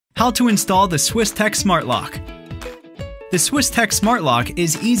How to install the Swiss+Tech Smart Lock. The Swiss+Tech Smart Lock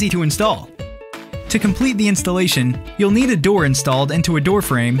is easy to install. To complete the installation, you'll need a door installed into a door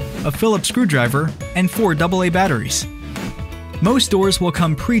frame, a Phillips screwdriver, and 4 AA batteries. Most doors will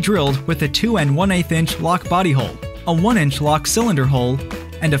come pre-drilled with a 2 1/8 inch lock body hole, a 1 inch lock cylinder hole,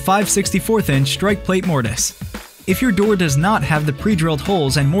 and a 5/64 inch strike plate mortise. If your door does not have the pre-drilled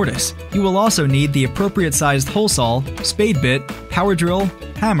holes and mortise, you will also need the appropriate sized hole saw, spade bit, power drill,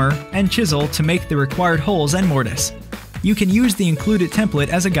 hammer, and chisel to make the required holes and mortise. You can use the included template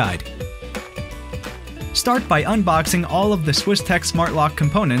as a guide. Start by unboxing all of the Swiss+Tech Smart Lock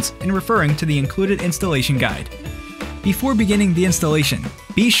components and referring to the included installation guide. Before beginning the installation,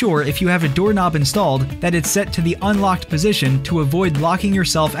 be sure if you have a doorknob installed that it's set to the unlocked position to avoid locking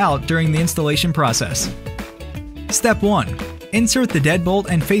yourself out during the installation process. Step 1. Insert the deadbolt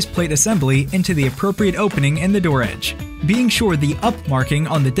and faceplate assembly into the appropriate opening in the door edge, being sure the up marking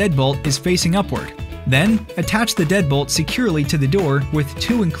on the deadbolt is facing upward. Then, attach the deadbolt securely to the door with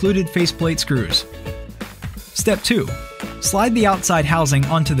 2 included faceplate screws. Step 2. Slide the outside housing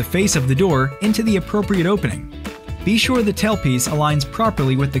onto the face of the door into the appropriate opening. Be sure the tailpiece aligns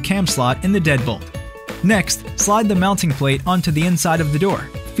properly with the cam slot in the deadbolt. Next, slide the mounting plate onto the inside of the door,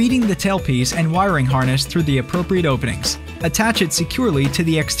 feeding the tailpiece and wiring harness through the appropriate openings. Attach it securely to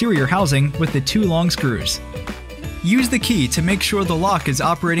the exterior housing with the 2 long screws. Use the key to make sure the lock is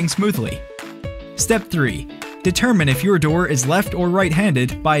operating smoothly. Step 3. Determine if your door is left or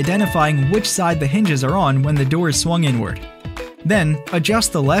right-handed by identifying which side the hinges are on when the door is swung inward. Then,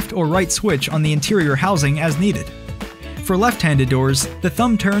 adjust the left or right switch on the interior housing as needed. For left-handed doors, the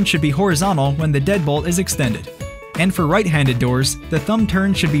thumb turn should be horizontal when the deadbolt is extended. And for right-handed doors, the thumb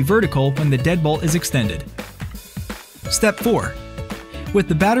turn should be vertical when the deadbolt is extended. Step 4. With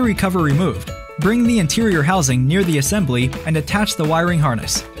the battery cover removed, bring the interior housing near the assembly and attach the wiring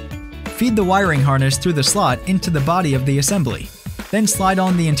harness. Feed the wiring harness through the slot into the body of the assembly. Then slide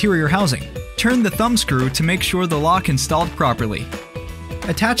on the interior housing. Turn the thumb screw to make sure the lock installed properly.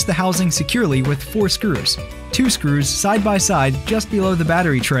 Attach the housing securely with 4 screws. 2 screws side by side just below the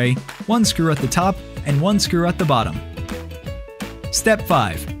battery tray, 1 screw at the top, and 1 screw at the bottom. Step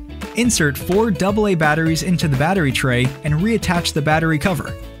 5. Insert 4 AA batteries into the battery tray and reattach the battery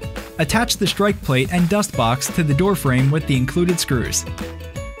cover. Attach the strike plate and dust box to the door frame with the included screws.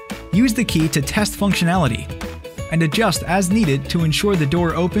 Use the key to test functionality, and adjust as needed to ensure the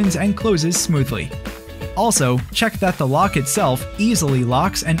door opens and closes smoothly. Also, check that the lock itself easily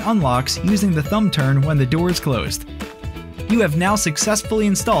locks and unlocks using the thumb turn when the door is closed. You have now successfully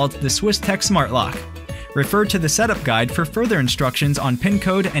installed the Swiss+Tech Smart Lock. Refer to the setup guide for further instructions on pin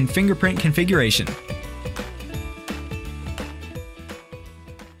code and fingerprint configuration.